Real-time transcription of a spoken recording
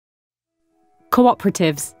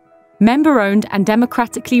Cooperatives, member-owned and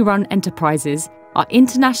democratically run enterprises, are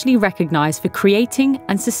internationally recognised for creating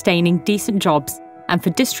and sustaining decent jobs and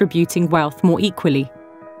for distributing wealth more equally.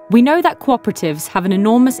 We know that cooperatives have an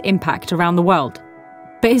enormous impact around the world,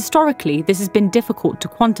 but historically this has been difficult to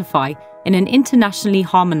quantify in an internationally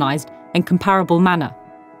harmonised and comparable manner,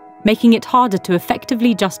 making it harder to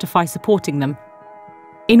effectively justify supporting them.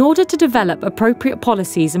 In order to develop appropriate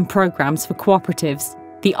policies and programmes for cooperatives,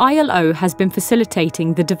 the ILO has been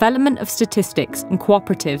facilitating the development of statistics on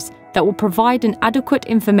cooperatives that will provide an adequate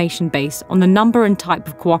information base on the number and type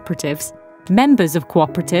of cooperatives, members of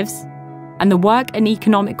cooperatives, and the work and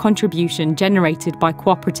economic contribution generated by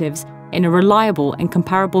cooperatives in a reliable and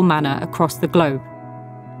comparable manner across the globe.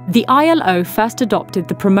 The ILO first adopted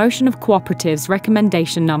the Promotion of Cooperatives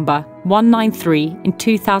Recommendation Number 193 in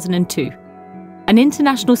 2002, an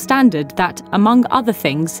international standard that, among other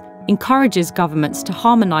things, encourages governments to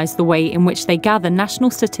harmonise the way in which they gather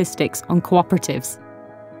national statistics on cooperatives.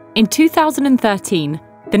 In 2013,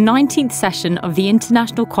 the 19th session of the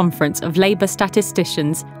International Conference of Labour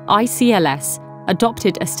Statisticians, ICLS,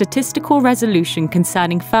 adopted a statistical resolution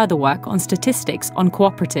concerning further work on statistics on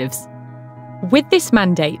cooperatives. With this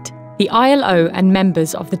mandate, the ILO and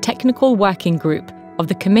members of the Technical Working Group of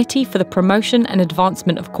the Committee for the Promotion and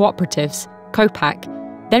Advancement of Cooperatives, COPAC,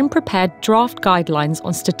 then prepared draft guidelines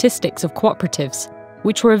on statistics of cooperatives,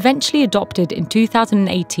 which were eventually adopted in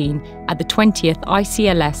 2018 at the 20th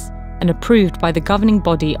ICLS and approved by the governing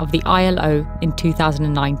body of the ILO in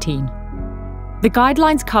 2019. The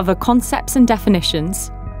guidelines cover concepts and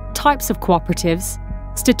definitions, types of cooperatives,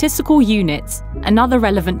 statistical units, and other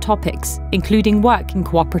relevant topics, including work in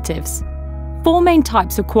cooperatives. 4 main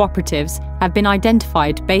types of cooperatives have been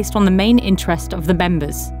identified based on the main interest of the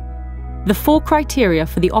members. The 4 criteria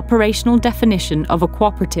for the operational definition of a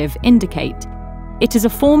cooperative indicate: it is a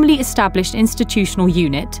formally established institutional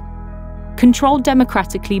unit, controlled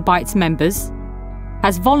democratically by its members,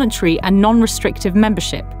 has voluntary and non-restrictive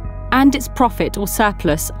membership, and its profit or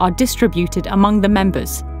surplus are distributed among the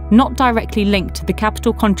members, not directly linked to the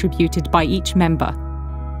capital contributed by each member.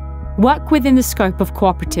 Work within the scope of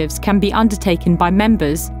cooperatives can be undertaken by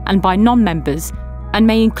members and by non-members, and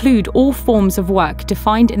may include all forms of work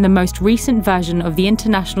defined in the most recent version of the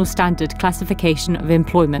International Standard Classification of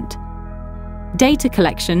Employment. Data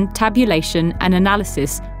collection, tabulation, and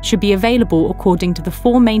analysis should be available according to the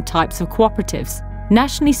 4 main types of cooperatives,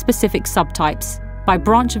 nationally specific subtypes, by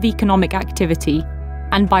branch of economic activity,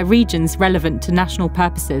 and by regions relevant to national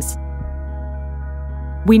purposes.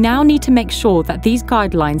 We now need to make sure that these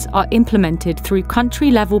guidelines are implemented through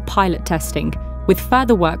country-level pilot testing, with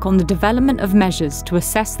further work on the development of measures to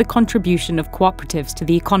assess the contribution of cooperatives to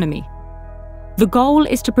the economy. The goal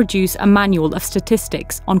is to produce a manual of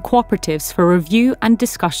statistics on cooperatives for review and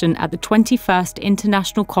discussion at the 21st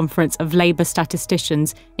International Conference of Labour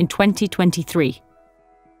Statisticians in 2023.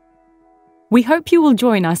 We hope you will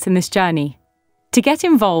join us in this journey. To get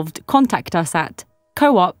involved, contact us at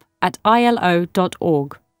coop@ilo.org.